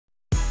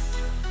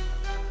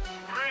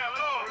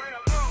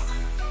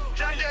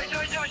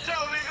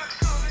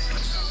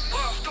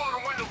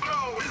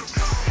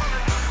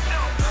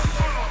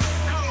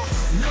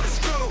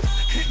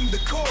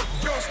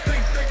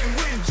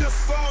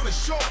the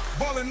shore,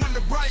 balling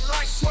under bright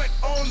light, sweat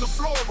on the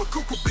floor with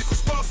KukuByku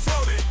spot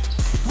floating.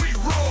 We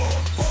roar,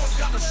 balls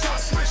got the shot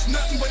switch,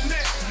 nothing but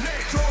net.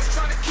 Drozd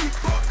trying to keep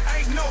up,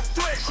 ain't no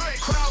threat.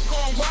 Crowd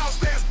going wild,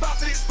 stands about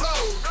to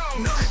explode.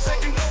 Knury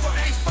taking over,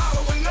 ain't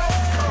following no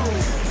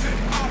code.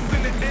 Off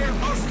in the air,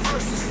 us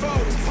versus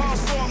foes.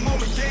 Pause for a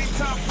moment, game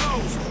time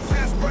flows.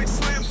 Fast break,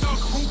 slam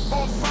dunk, hoop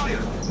on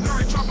fire.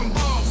 Knury dropping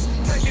balls,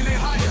 taking it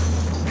higher.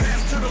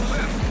 Pass to the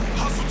left,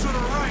 hustle to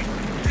the right.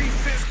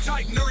 Defense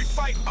tight, Knury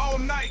fight all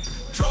night.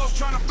 Drozd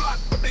trying to block,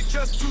 but they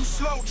just too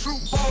slow. True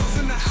balls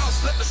in the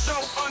house, let the show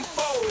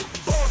unfold.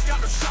 Balls got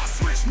the shot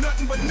switch,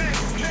 nothing but net.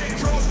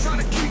 Drozd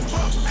trying to keep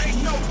up,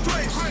 ain't no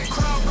threat.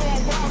 Crowd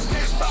going wild,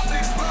 stands about to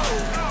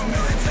explode.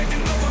 Knury taking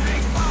over,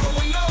 ain't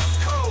following no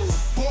code.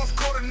 Fourth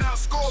quarter now,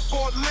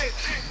 scoreboard lit.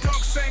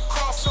 Dunks ain't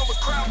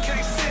crossovers, crowd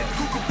can't sit.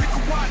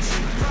 KukuByku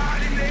watching,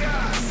 pride in their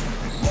eyes.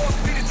 Balls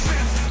be the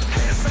champs,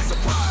 haters say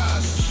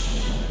surprise.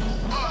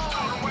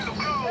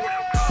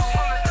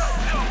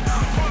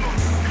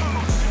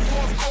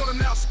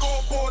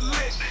 Scoreboard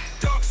lit,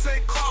 dunks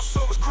ain't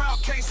crossovers, crowd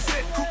can't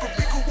sit.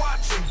 KukuByku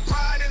watching,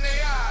 pride in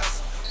their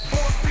eyes.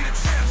 Boys be the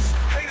champs,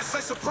 haters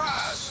say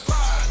surprise.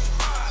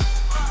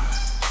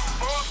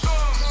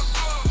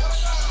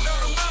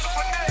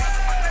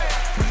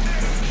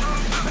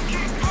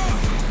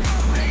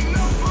 Ain't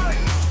no fight.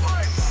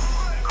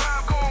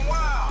 Crowd going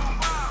wild.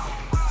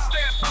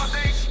 Stand by,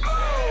 they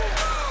explode.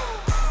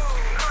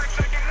 Knury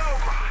taking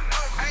over,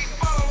 ain't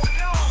following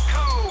no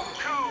code.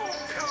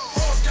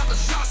 Boys got the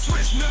shot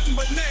switch, nothing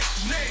but net.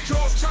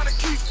 Drozd trying to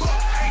keep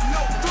up, ain't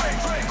no threat.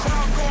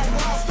 Crowd going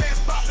wild, stands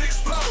about to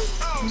explode.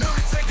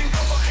 Knury taking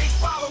over, ain't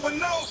following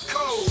no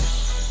code.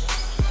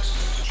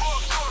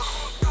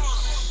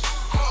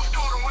 Fourth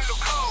quarter window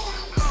cold.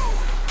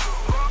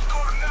 Fourth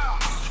quarter now,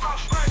 strong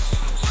stretch.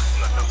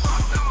 Let the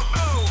box never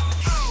go.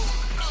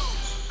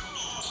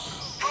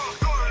 Fourth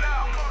quarter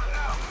now,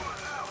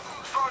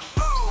 start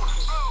slow.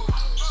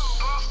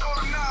 Fourth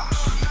quarter now,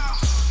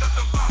 let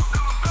the box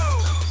never go.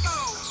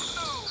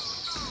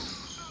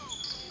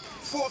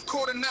 Fourth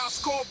quarter now,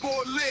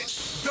 scoreboard lit.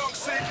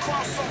 Dunks ain't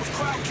crossovers,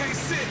 crowd can't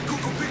sit.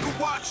 KukuByku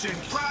watching,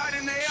 pride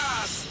in their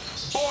eyes.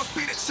 Boys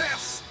be the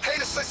champs,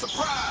 haters say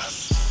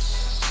surprise.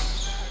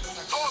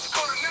 Fourth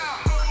quarter now,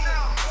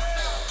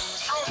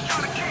 Drozd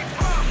trying to keep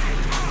up,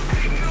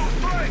 ain't no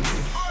break.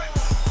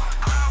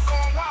 Crowd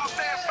going wild,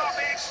 stands about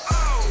to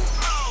explode.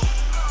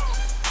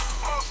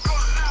 Fourth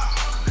quarter now,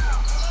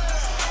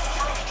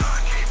 Drozd trying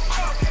to keep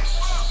up,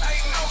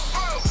 ain't no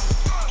broke.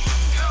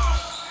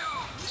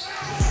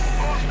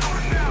 Fourth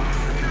quarter now,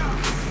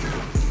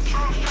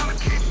 Drozd trying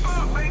to keep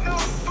up, ain't no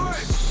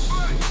break.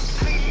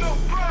 Ain't no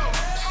broke.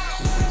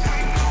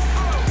 Ain't no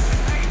broke.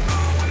 Ain't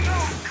following no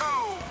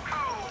code.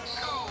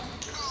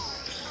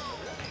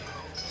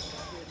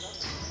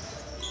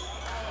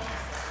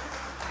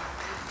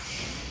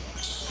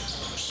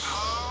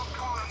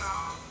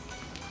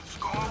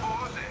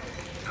 Scoreboard lit.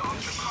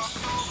 Dunks and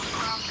crossovers,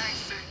 crowd can't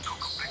sit.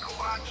 KukuByku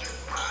watching,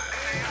 pride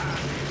in their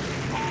eyes.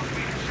 Balls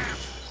be the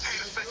champs,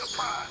 haters say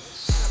surprise.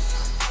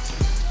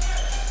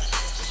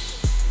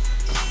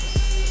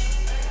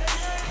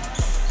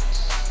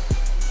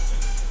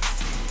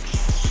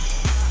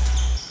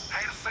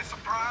 Haters say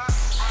surprise.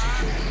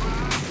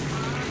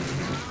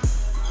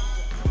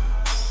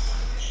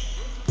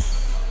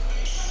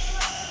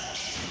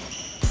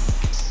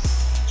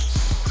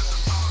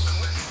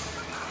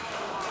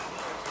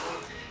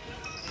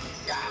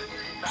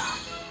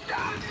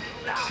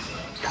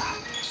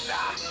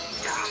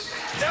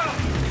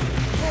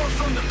 Balls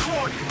on the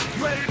court,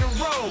 ready to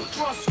roll.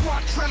 Drozd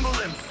squad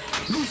trembling,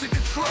 losing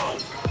control.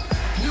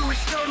 Knury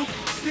Knurów,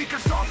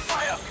 sneakers on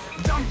fire.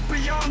 Dunk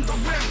beyond the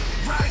rim,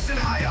 rising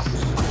higher.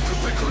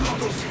 KukuByku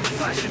logos,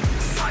 flashing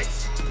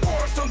sights.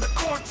 Balls on the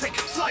court,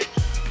 taking flight.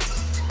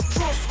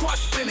 Drozd squad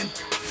spinning,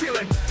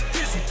 feeling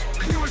dizzy.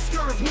 Knury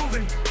Knurów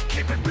moving,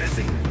 keep it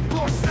busy.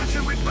 Ball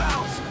snatching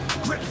rebounds,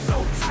 grip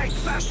so tight.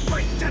 Fast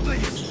break,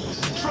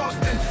 deadliest.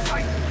 Drozd in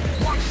fight.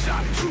 One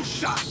shot, two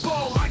shot,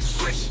 ball like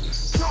swish.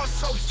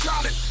 Drozd hopes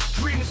drowning,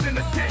 dreams in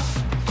the dish.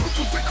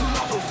 KukuByku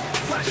logos,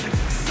 flashing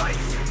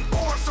sights.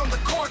 Balls on the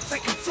court,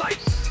 taking flight.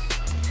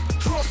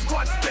 Drozd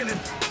squad spinning,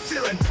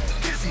 feeling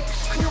dizzy.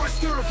 Knury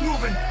Knurów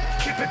moving,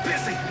 keep it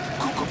busy.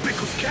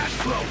 KukuByku's cash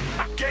flow,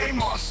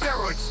 game on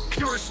steroids.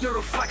 Knury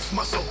Knurów flex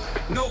muscle,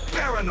 no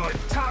paranoid.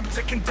 Time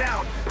ticking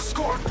down,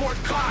 scoreboard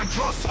climb.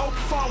 Drozd hope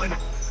falling,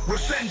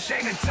 revenge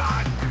ain't in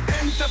time.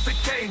 End of the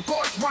game,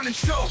 boys running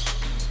show.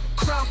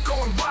 Crowd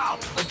going wild,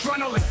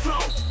 adrenaline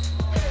flow.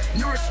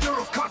 Knury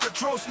Knurów contra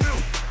Drozd new.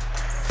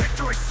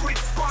 Victory sweet,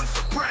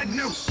 sponsor brand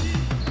new.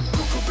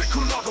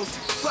 KukuByku logos,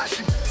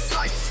 flashing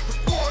sights.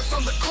 Boys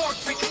on the court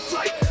taking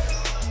flight.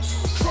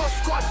 Drozd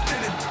squad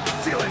spinning,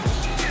 feeling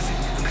dizzy.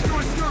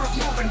 Knury Knurów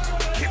moving,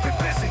 keep it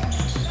busy.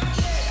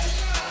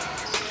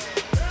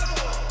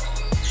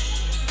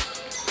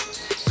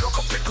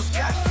 KukuByku's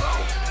cash flow.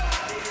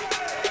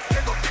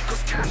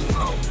 KukuByku's cash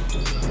flow.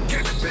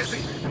 Keep it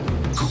busy.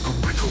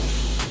 KukuByku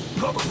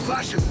logos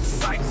flashing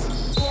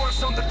sights.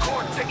 Boys on the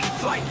court taking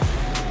flight.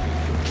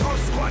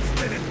 Drozd squad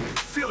spinning,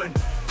 feeling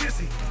dizzy.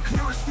 dizzy.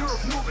 Knury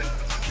Knurów moving,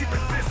 keep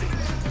it busy.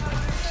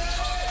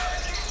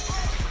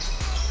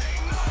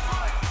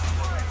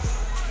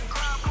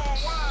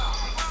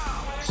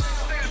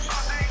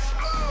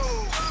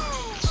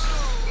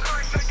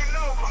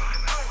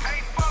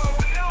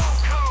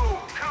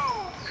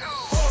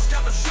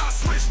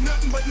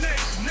 Nothing but net.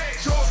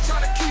 Jaws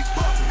trying to keep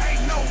up,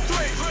 ain't no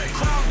threat.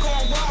 Crowd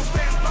going wild,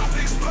 fans about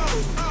to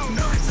explode.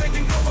 Knury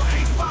taking over,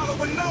 ain't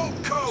following no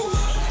code.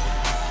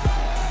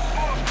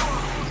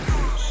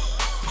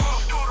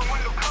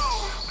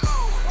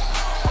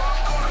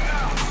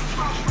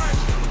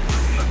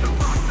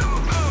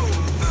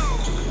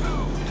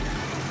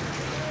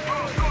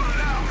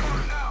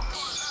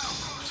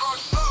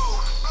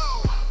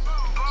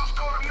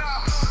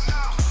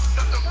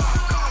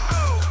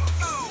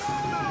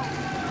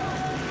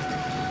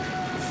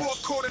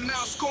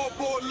 Now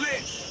scoreboard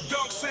lit,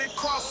 dunks and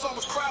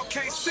crossovers, crowd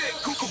can't sit.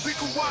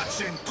 KukuByku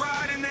watching,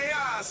 pride in their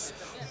eyes.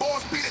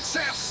 Boys be the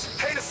champs,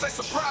 haters say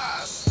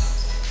surprise.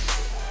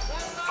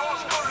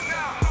 Boys go to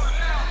now.